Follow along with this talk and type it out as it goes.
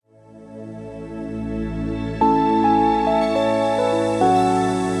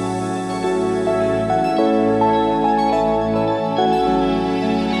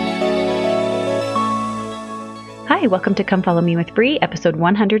Hi, welcome to Come Follow Me with Bree, episode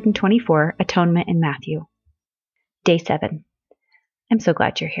 124, Atonement in Matthew. Day 7. I'm so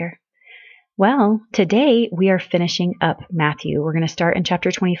glad you're here. Well, today we are finishing up Matthew. We're going to start in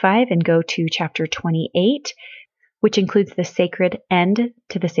chapter 25 and go to chapter 28, which includes the sacred end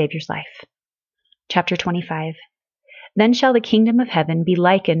to the Savior's life. Chapter 25. Then shall the kingdom of heaven be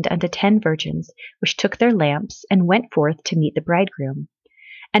likened unto 10 virgins, which took their lamps and went forth to meet the bridegroom.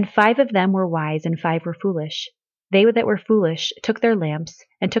 And 5 of them were wise, and 5 were foolish. They that were foolish took their lamps,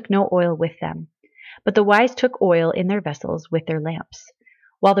 and took no oil with them. But the wise took oil in their vessels with their lamps.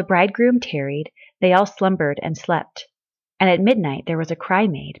 While the bridegroom tarried, they all slumbered and slept. And at midnight there was a cry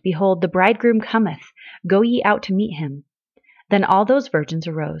made, Behold, the bridegroom cometh, go ye out to meet him. Then all those virgins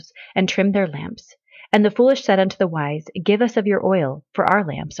arose, and trimmed their lamps. And the foolish said unto the wise, Give us of your oil, for our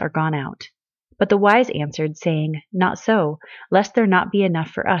lamps are gone out. But the wise answered, saying, Not so, lest there not be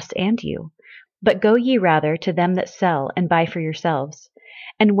enough for us and you. But go ye rather to them that sell, and buy for yourselves.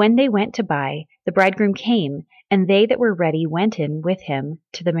 And when they went to buy, the bridegroom came, and they that were ready went in with him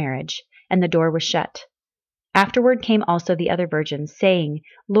to the marriage, and the door was shut. Afterward came also the other virgins, saying,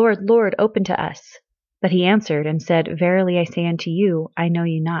 Lord, Lord, open to us. But he answered and said, Verily I say unto you, I know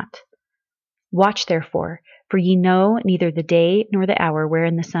you not. Watch therefore, for ye know neither the day nor the hour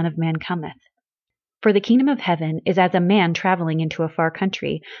wherein the Son of Man cometh. For the kingdom of heaven is as a man traveling into a far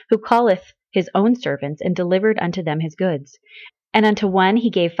country, who calleth his own servants, and delivered unto them his goods. And unto one he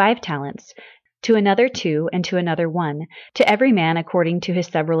gave 5 talents, to another 2, and to another 1, to every man according to his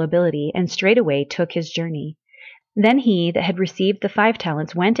several ability, and straightway took his journey. Then he that had received the 5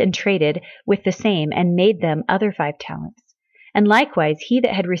 talents went and traded with the same, and made them other 5 talents. And likewise he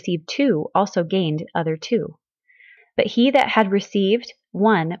that had received 2 also gained other 2. But he that had received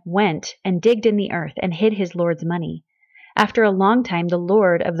 1 went and digged in the earth, and hid his Lord's money. After a long time the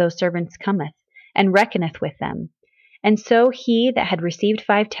Lord of those servants cometh, and reckoneth with them. And so he that had received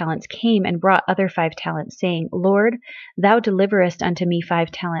 5 talents came and brought other 5 talents, saying, Lord, thou deliverest unto me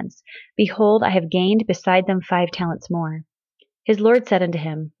 5 talents. Behold, I have gained beside them 5 talents more. His Lord said unto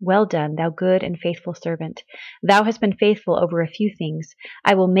him, Well done, thou good and faithful servant. Thou hast been faithful over a few things.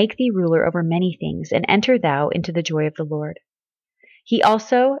 I will make thee ruler over many things, and enter thou into the joy of the Lord. He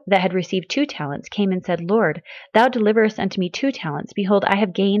also that had received 2 talents came and said, Lord, thou deliverest unto me 2 talents. Behold, I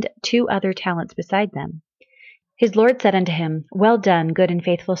have gained 2 other talents beside them. His Lord said unto him, Well done, good and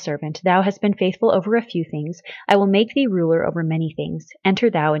faithful servant. Thou hast been faithful over a few things. I will make thee ruler over many things.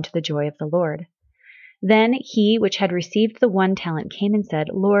 Enter thou into the joy of the Lord. Then he which had received the 1 talent came and said,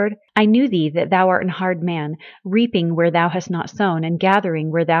 Lord, I knew thee that thou art an hard man, reaping where thou hast not sown, and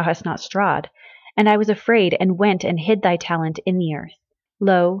gathering where thou hast not strawed. And I was afraid, and went and hid thy talent in the earth.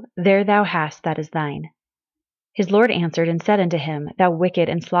 Lo, there thou hast that is thine. His Lord answered and said unto him, Thou wicked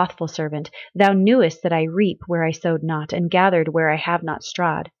and slothful servant, thou knewest that I reap where I sowed not, and gathered where I have not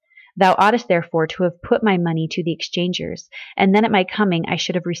strawed. Thou oughtest therefore to have put my money to the exchangers, and then at my coming I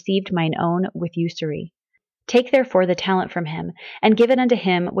should have received mine own with usury. Take therefore the talent from him, and give it unto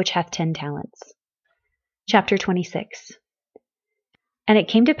him which hath 10 talents. Chapter 26. And it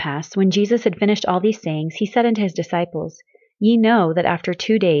came to pass, when Jesus had finished all these sayings, he said unto his disciples, Ye know that after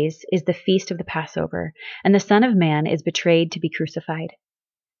 2 days is the feast of the Passover, and the Son of Man is betrayed to be crucified.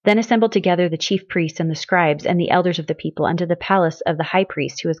 Then assembled together the chief priests and the scribes and the elders of the people unto the palace of the high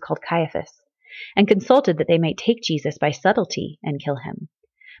priest, who is called Caiaphas, and consulted that they might take Jesus by subtlety and kill him.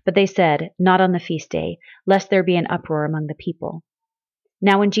 But they said, Not on the feast day, lest there be an uproar among the people.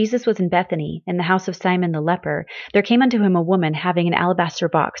 Now when Jesus was in Bethany, in the house of Simon the leper, there came unto him a woman having an alabaster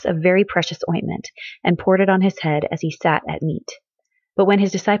box of very precious ointment, and poured it on his head as he sat at meat. But when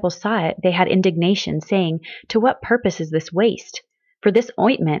his disciples saw it, they had indignation, saying, To what purpose is this waste? For this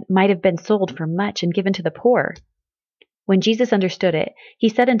ointment might have been sold for much and given to the poor. When Jesus understood it, he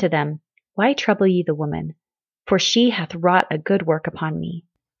said unto them, Why trouble ye the woman? For she hath wrought a good work upon me.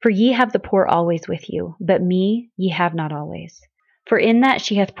 For ye have the poor always with you, but me ye have not always. For in that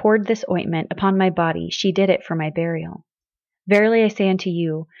she hath poured this ointment upon my body, she did it for my burial. Verily I say unto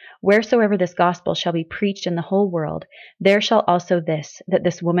you, wheresoever this gospel shall be preached in the whole world, there shall also this, that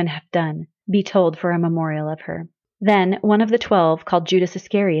this woman hath done, be told for a memorial of her. Then one of the 12, called Judas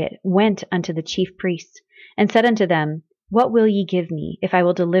Iscariot, went unto the chief priests, and said unto them, What will ye give me, if I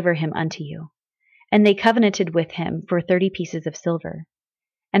will deliver him unto you? And they covenanted with him for 30 pieces of silver.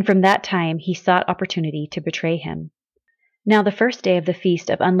 And from that time he sought opportunity to betray him. Now the first day of the feast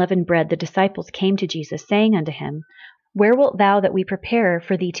of unleavened bread the disciples came to Jesus, saying unto him, Where wilt thou that we prepare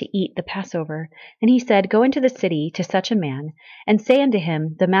for thee to eat the Passover? And he said, Go into the city to such a man, and say unto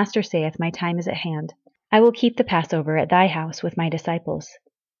him, The Master saith, My time is at hand. I will keep the Passover at thy house with my disciples.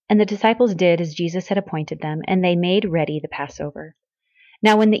 And the disciples did as Jesus had appointed them, and they made ready the Passover.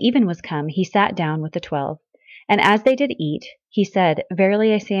 Now when the even was come, he sat down with the 12. And as they did eat, he said,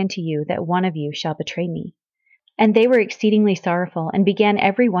 Verily I say unto you, that one of you shall betray me. And they were exceedingly sorrowful, and began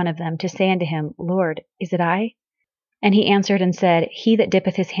every one of them to say unto him, Lord, is it I? And he answered and said, He that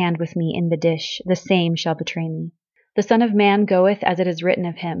dippeth his hand with me in the dish, the same shall betray me. The Son of Man goeth as it is written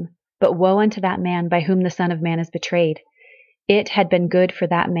of him, but woe unto that man by whom the Son of Man is betrayed. It had been good for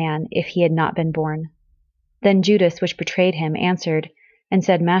that man if he had not been born. Then Judas, which betrayed him, answered and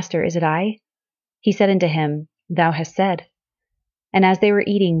said, Master, is it I? He said unto him, Thou hast said. And as they were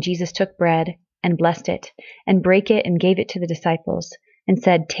eating, Jesus took bread, and blessed it, and brake it, and gave it to the disciples, and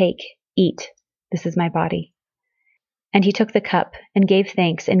said, Take, eat, this is my body. And he took the cup, and gave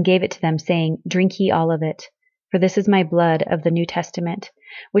thanks, and gave it to them, saying, Drink ye all of it, for this is my blood of the New Testament,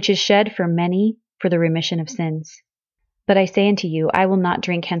 which is shed for many for the remission of sins. But I say unto you, I will not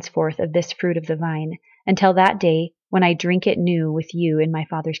drink henceforth of this fruit of the vine, until that day when I drink it new with you in my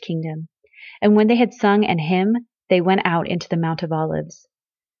Father's kingdom. And when they had sung an hymn, they went out into the Mount of Olives.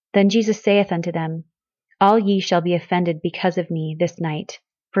 Then Jesus saith unto them, All ye shall be offended because of me this night,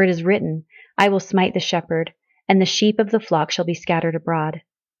 for it is written, I will smite the shepherd, and the sheep of the flock shall be scattered abroad.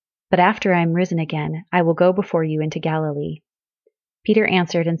 But after I am risen again, I will go before you into Galilee. Peter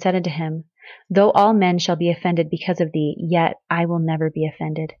answered and said unto him, Though all men shall be offended because of thee, yet I will never be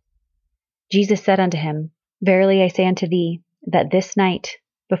offended. Jesus said unto him, Verily I say unto thee, that this night,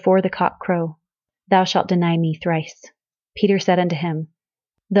 before the cock crow, thou shalt deny me thrice. Peter said unto him,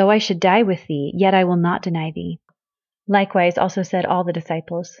 Though I should die with thee, yet I will not deny thee. Likewise also said all the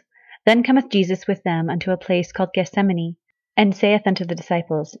disciples. Then cometh Jesus with them unto a place called Gethsemane, and saith unto the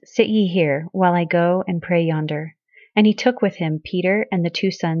disciples, Sit ye here, while I go and pray yonder. And he took with him Peter and the 2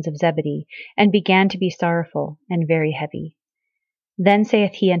 sons of Zebedee, and began to be sorrowful and very heavy. Then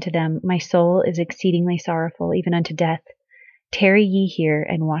saith he unto them, My soul is exceedingly sorrowful, even unto death. Tarry ye here,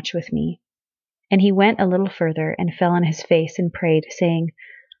 and watch with me. And he went a little further, and fell on his face, and prayed, saying,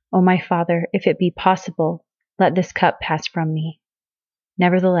 O my Father, if it be possible, let this cup pass from me.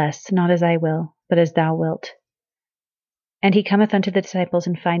 Nevertheless, not as I will, but as thou wilt. And he cometh unto the disciples,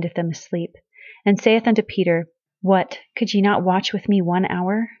 and findeth them asleep, and saith unto Peter, What, could ye not watch with me 1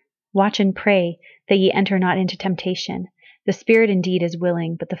 hour? Watch and pray, that ye enter not into temptation. The spirit indeed is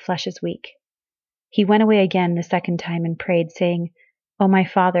willing, but the flesh is weak. He went away again the 2nd time, and prayed, saying, O my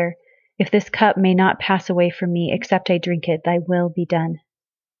Father, if this cup may not pass away from me, except I drink it, thy will be done.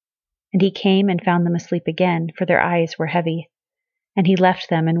 And he came and found them asleep again, for their eyes were heavy. And he left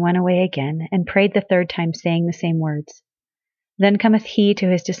them, and went away again, and prayed the 3rd time, saying the same words. Then cometh he to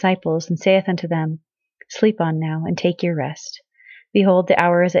his disciples, and saith unto them, Sleep on now, and take your rest. Behold, the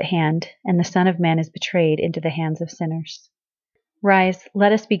hour is at hand, and the Son of Man is betrayed into the hands of sinners. Rise,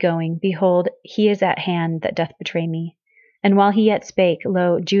 let us be going. Behold, he is at hand that doth betray me. And while he yet spake,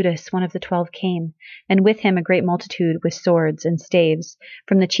 lo, Judas, one of the 12, came, and with him a great multitude with swords and staves,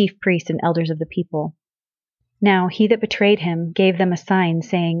 from the chief priests and elders of the people. Now he that betrayed him gave them a sign,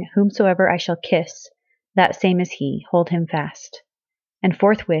 saying, Whomsoever I shall kiss, that same is he, hold him fast. And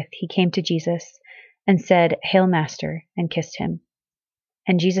forthwith he came to Jesus, and said, Hail, Master, and kissed him.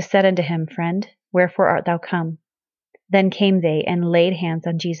 And Jesus said unto him, Friend, wherefore art thou come? Then came they, and laid hands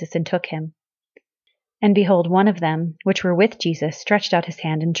on Jesus, and took him. And behold, one of them, which were with Jesus, stretched out his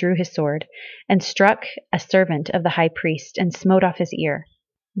hand, and drew his sword, and struck a servant of the high priest, and smote off his ear.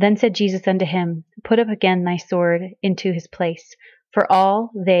 Then said Jesus unto him, Put up again thy sword into his place, for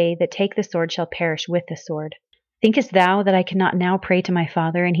all they that take the sword shall perish with the sword. Thinkest thou that I cannot now pray to my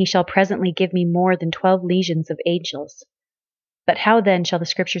Father, and he shall presently give me more than 12 legions of angels? But how then shall the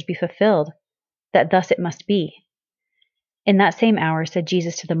scriptures be fulfilled, that thus it must be? In that same hour said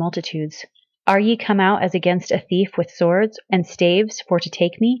Jesus to the multitudes, Are ye come out as against a thief with swords and staves for to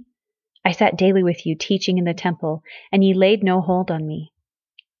take me? I sat daily with you teaching in the temple, and ye laid no hold on me.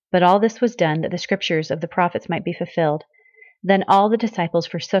 But all this was done that the scriptures of the prophets might be fulfilled. Then all the disciples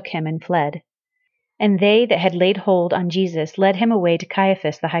forsook him and fled. And they that had laid hold on Jesus led him away to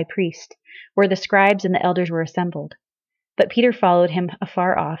Caiaphas the high priest, where the scribes and the elders were assembled. But Peter followed him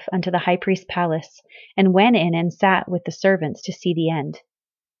afar off unto the high priest's palace, and went in and sat with the servants to see the end.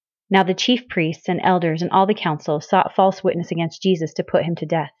 Now the chief priests and elders and all the council sought false witness against Jesus to put him to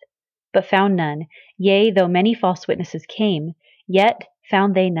death, but found none. Yea, though many false witnesses came, yet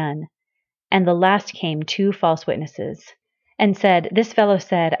found they none. And the last came 2 false witnesses, and said, This fellow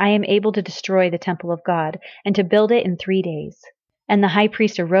said, I am able to destroy the temple of God, and to build it in 3 days. And the high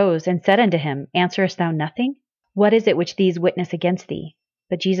priest arose and said unto him, Answerest thou nothing? What is it which these witness against thee?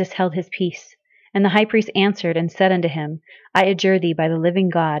 But Jesus held his peace. And the high priest answered and said unto him, I adjure thee by the living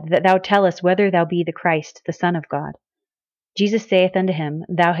God, that thou tell us whether thou be the Christ, the Son of God. Jesus saith unto him,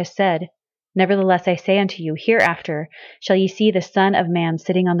 Thou hast said. Nevertheless I say unto you, hereafter shall ye see the Son of Man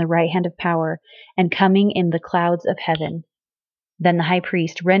sitting on the right hand of power, and coming in the clouds of heaven. Then the high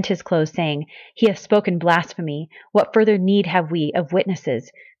priest rent his clothes, saying, He hath spoken blasphemy. What further need have we of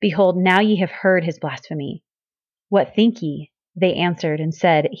witnesses? Behold, now ye have heard his blasphemy. What think ye? They answered and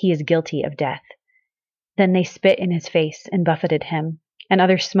said, He is guilty of death. Then they spit in his face and buffeted him, and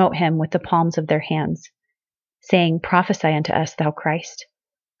others smote him with the palms of their hands, saying, Prophesy unto us, thou Christ.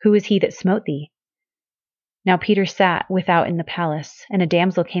 Who is he that smote thee? Now Peter sat without in the palace, and a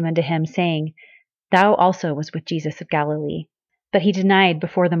damsel came unto him, saying, Thou also was with Jesus of Galilee. But he denied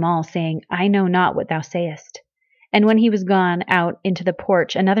before them all, saying, I know not what thou sayest. And when he was gone out into the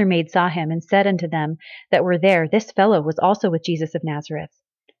porch, another maid saw him, and said unto them that were there, This fellow was also with Jesus of Nazareth.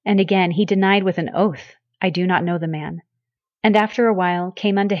 And again he denied with an oath, I do not know the man. And after a while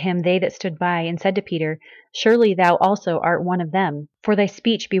came unto him they that stood by, and said to Peter, Surely thou also art one of them, for thy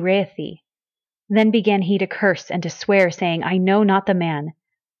speech bewrayeth thee. Then began he to curse and to swear, saying, I know not the man.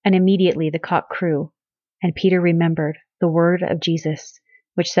 And immediately the cock crew. And Peter remembered the word of Jesus,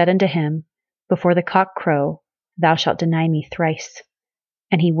 which said unto him, Before the cock crow, thou shalt deny me thrice.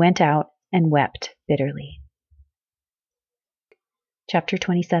 And he went out and wept bitterly. Chapter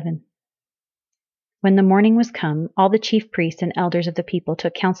 27. When the morning was come, all the chief priests and elders of the people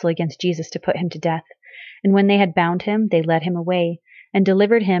took counsel against Jesus to put him to death. And when they had bound him, they led him away, and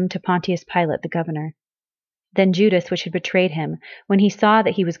delivered him to Pontius Pilate the governor. Then Judas, which had betrayed him, when he saw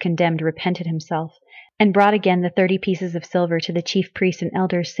that he was condemned, repented himself, and brought again the 30 pieces of silver to the chief priests and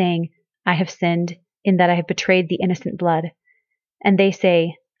elders, saying, I have sinned, in that I have betrayed the innocent blood. And they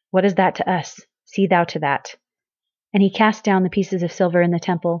say, What is that to us? See thou to that. And he cast down the pieces of silver in the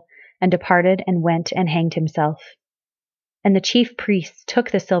temple, and departed, and went and hanged himself. And the chief priests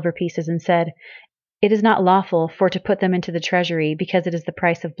took the silver pieces, and said, It is not lawful for to put them into the treasury, because it is the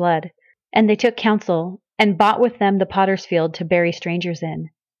price of blood. And they took counsel, and bought with them the potter's field to bury strangers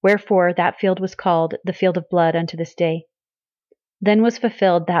in. Wherefore that field was called the field of blood unto this day. Then was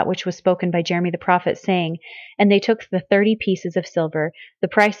fulfilled that which was spoken by Jeremy the prophet, saying, And they took the 30 pieces of silver, the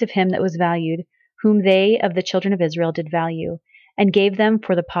price of him that was valued, whom they of the children of Israel did value, and gave them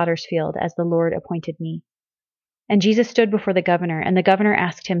for the potter's field, as the Lord appointed me. And Jesus stood before the governor, and the governor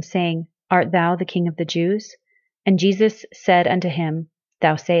asked him, saying, Art thou the King of the Jews? And Jesus said unto him,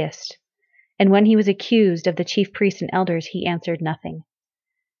 Thou sayest. And when he was accused of the chief priests and elders, he answered nothing.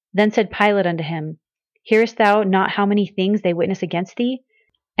 Then said Pilate unto him, Hearest thou not how many things they witness against thee?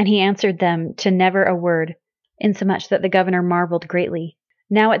 And he answered them to never a word, insomuch that the governor marveled greatly.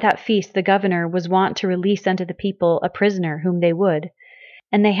 Now at that feast the governor was wont to release unto the people a prisoner whom they would.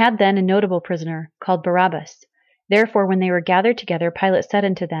 And they had then a notable prisoner, called Barabbas. Therefore when they were gathered together, Pilate said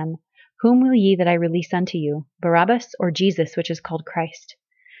unto them, Whom will ye that I release unto you, Barabbas, or Jesus, which is called Christ?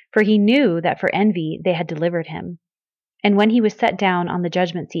 For he knew that for envy they had delivered him. And when he was set down on the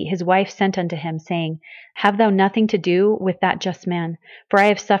judgment seat, his wife sent unto him, saying, Have thou nothing to do with that just man? For I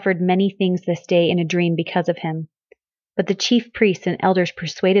have suffered many things this day in a dream because of him. But the chief priests and elders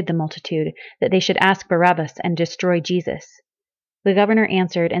persuaded the multitude that they should ask Barabbas and destroy Jesus. The governor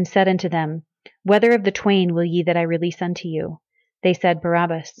answered and said unto them, Whether of the twain will ye that I release unto you? They said,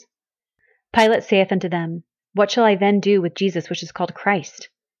 Barabbas. Pilate saith unto them, What shall I then do with Jesus, which is called Christ?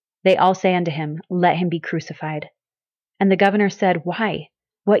 They all say unto him, Let him be crucified. And the governor said, Why?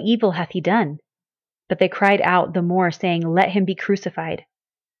 What evil hath he done? But they cried out the more, saying, Let him be crucified.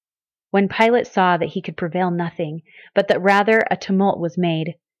 When Pilate saw that he could prevail nothing, but that rather a tumult was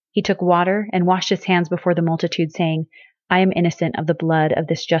made, he took water and washed his hands before the multitude, saying, I am innocent of the blood of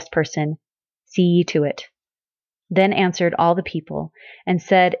this just person. See ye to it. Then answered all the people, and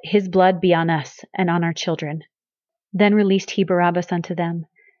said, His blood be on us and on our children. Then released he Barabbas unto them,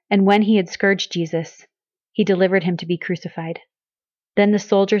 and when he had scourged Jesus, he delivered him to be crucified. Then the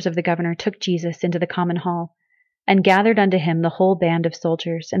soldiers of the governor took Jesus into the common hall, and gathered unto him the whole band of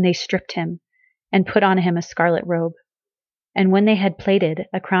soldiers, and they stripped him, and put on him a scarlet robe. And when they had plaited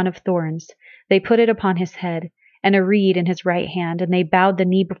a crown of thorns, they put it upon his head, and a reed in his right hand, and they bowed the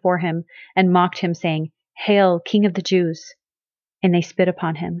knee before him, and mocked him, saying, Hail, King of the Jews! And they spit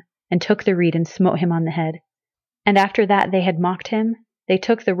upon him, and took the reed, and smote him on the head. And after that they had mocked him, they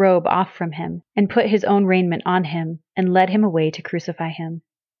took the robe off from him, and put his own raiment on him, and led him away to crucify him.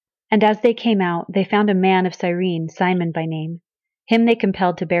 And as they came out, they found a man of Cyrene, Simon by name. Him they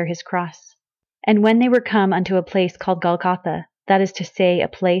compelled to bear his cross. And when they were come unto a place called Golgotha, that is to say, a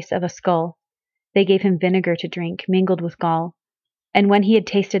place of a skull, they gave him vinegar to drink, mingled with gall. And when he had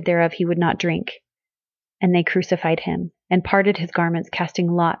tasted thereof, he would not drink. And they crucified him, and parted his garments,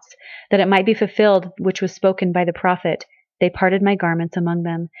 casting lots, that it might be fulfilled which was spoken by the prophet, They parted my garments among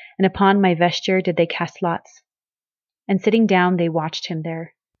them, and upon my vesture did they cast lots. And sitting down they watched him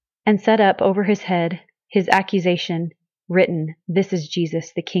there, and set up over his head his accusation, written, This is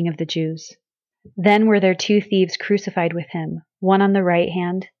Jesus, the King of the Jews. Then were there 2 thieves crucified with him, one on the right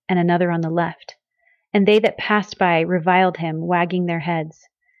hand, and another on the left. And they that passed by reviled him, wagging their heads,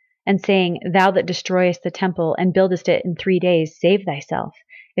 and saying, Thou that destroyest the temple, and buildest it in 3 days, save thyself.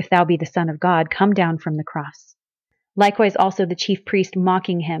 If thou be the Son of God, come down from the cross. Likewise also the chief priest,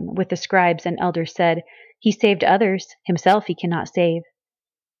 mocking him with the scribes and elders, said, He saved others, himself he cannot save.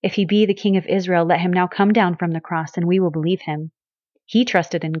 If he be the King of Israel, let him now come down from the cross, and we will believe him. He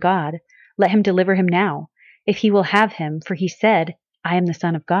trusted in God. Let him deliver him now, if he will have him, for he said, I am the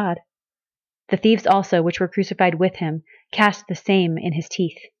Son of God. The thieves also, which were crucified with him, cast the same in his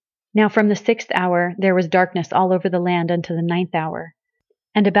teeth. Now from the 6th hour there was darkness all over the land unto the 9th hour.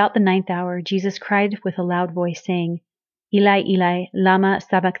 And about the 9th hour Jesus cried with a loud voice, saying, Eli, Eli, lama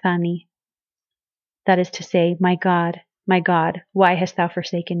sabachthani? That is to say, my God, why hast thou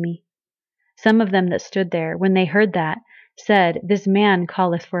forsaken me? Some of them that stood there, when they heard that, said, This man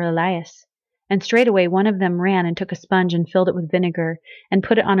calleth for Elias. And straightway one of them ran and took a sponge and filled it with vinegar, and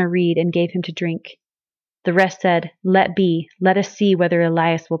put it on a reed, and gave him to drink. The rest said, Let be, let us see whether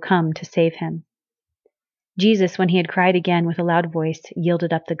Elias will come to save him. Jesus, when he had cried again with a loud voice,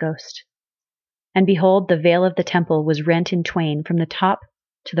 yielded up the ghost. And behold, the veil of the temple was rent in twain from the top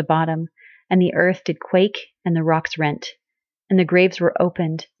to the bottom, and the earth did quake, and the rocks rent. And the graves were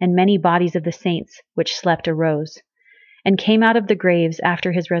opened, and many bodies of the saints which slept arose, and came out of the graves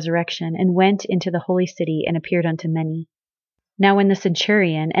after his resurrection, and went into the holy city, and appeared unto many. Now when the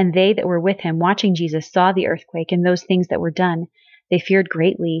centurion and they that were with him watching Jesus saw the earthquake and those things that were done, they feared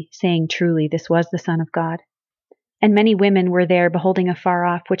greatly, saying, Truly, this was the Son of God. And many women were there beholding afar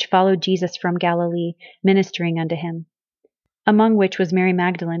off, which followed Jesus from Galilee, ministering unto him. Among which was Mary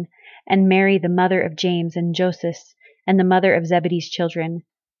Magdalene, and Mary the mother of James and Joseph, and the mother of Zebedee's children.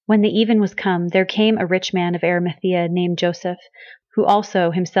 When the even was come, there came a rich man of Arimathea named Joseph, who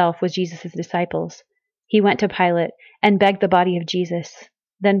also himself was Jesus' disciples. He went to Pilate, and begged the body of Jesus.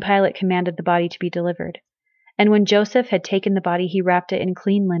 Then Pilate commanded the body to be delivered. And when Joseph had taken the body, he wrapped it in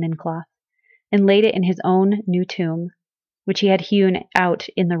clean linen cloth, and laid it in his own new tomb, which he had hewn out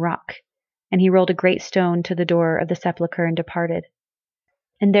in the rock. And he rolled a great stone to the door of the sepulchre, and departed.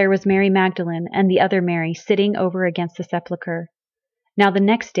 And there was Mary Magdalene, and the other Mary, sitting over against the sepulchre. Now the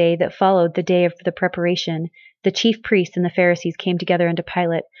next day that followed the day of the preparation, the chief priests and the Pharisees came together unto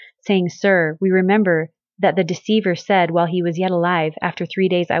Pilate, saying, Sir, we remember that the deceiver said while he was yet alive, After 3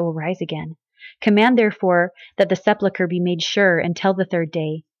 days I will rise again. Command therefore that the sepulchre be made sure until the 3rd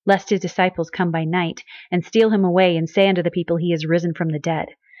day, lest his disciples come by night, and steal him away, and say unto the people, He is risen from the dead.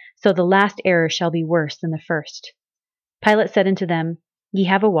 So the last error shall be worse than the first. Pilate said unto them, Ye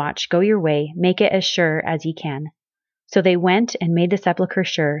have a watch, go your way, make it as sure as ye can. So they went and made the sepulchre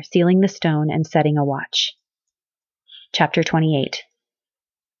sure, sealing the stone and setting a watch. Chapter 28.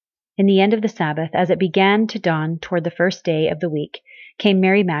 In the end of the Sabbath, as it began to dawn toward the 1st day of the week, came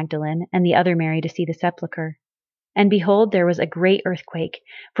Mary Magdalene and the other Mary to see the sepulchre. And behold, there was a great earthquake,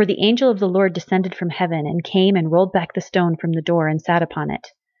 for the angel of the Lord descended from heaven, and came and rolled back the stone from the door, and sat upon it.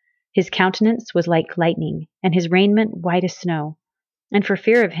 His countenance was like lightning, and his raiment white as snow. And for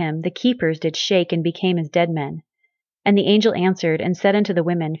fear of him, the keepers did shake, and became as dead men. And the angel answered, and said unto the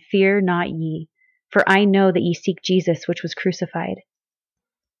women, Fear not ye, for I know that ye seek Jesus, which was crucified.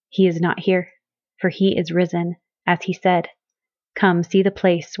 He is not here, for he is risen, as he said. Come, see the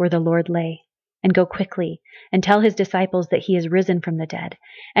place where the Lord lay, and go quickly, and tell his disciples that he is risen from the dead.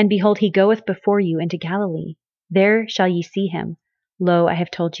 And behold, he goeth before you into Galilee. There shall ye see him. Lo, I have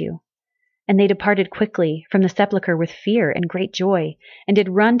told you. And they departed quickly from the sepulchre with fear and great joy, and did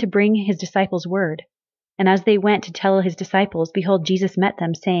run to bring his disciples word. And as they went to tell his disciples, behold, Jesus met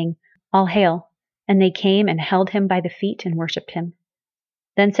them, saying, All hail. And they came and held him by the feet and worshipped him.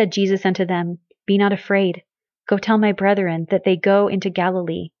 Then said Jesus unto them, Be not afraid. Go tell my brethren that they go into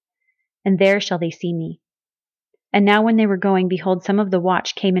Galilee, and there shall they see me. And now when they were going, behold, some of the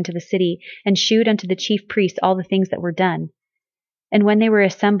watch came into the city, and shewed unto the chief priests all the things that were done. And when they were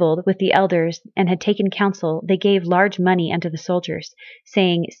assembled with the elders, and had taken counsel, they gave large money unto the soldiers,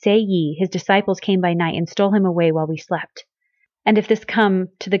 saying, Say ye, his disciples came by night, and stole him away while we slept. And if this come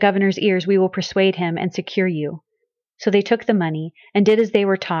to the governor's ears, we will persuade him, and secure you. So they took the money, and did as they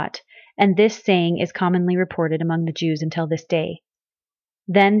were taught, and this saying is commonly reported among the Jews until this day.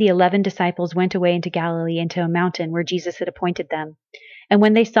 Then the 11 disciples went away into Galilee, into a mountain where Jesus had appointed them. And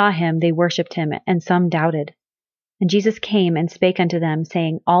when they saw him, they worshipped him, and some doubted. And Jesus came and spake unto them,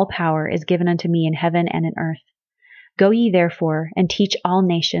 saying, All power is given unto me in heaven and in earth. Go ye therefore, and teach all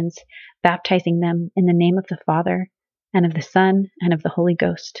nations, baptizing them in the name of the Father, and of the Son, and of the Holy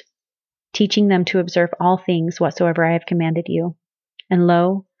Ghost, teaching them to observe all things whatsoever I have commanded you. And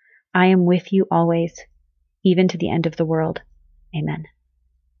lo, I am with you always, even to the end of the world. Amen.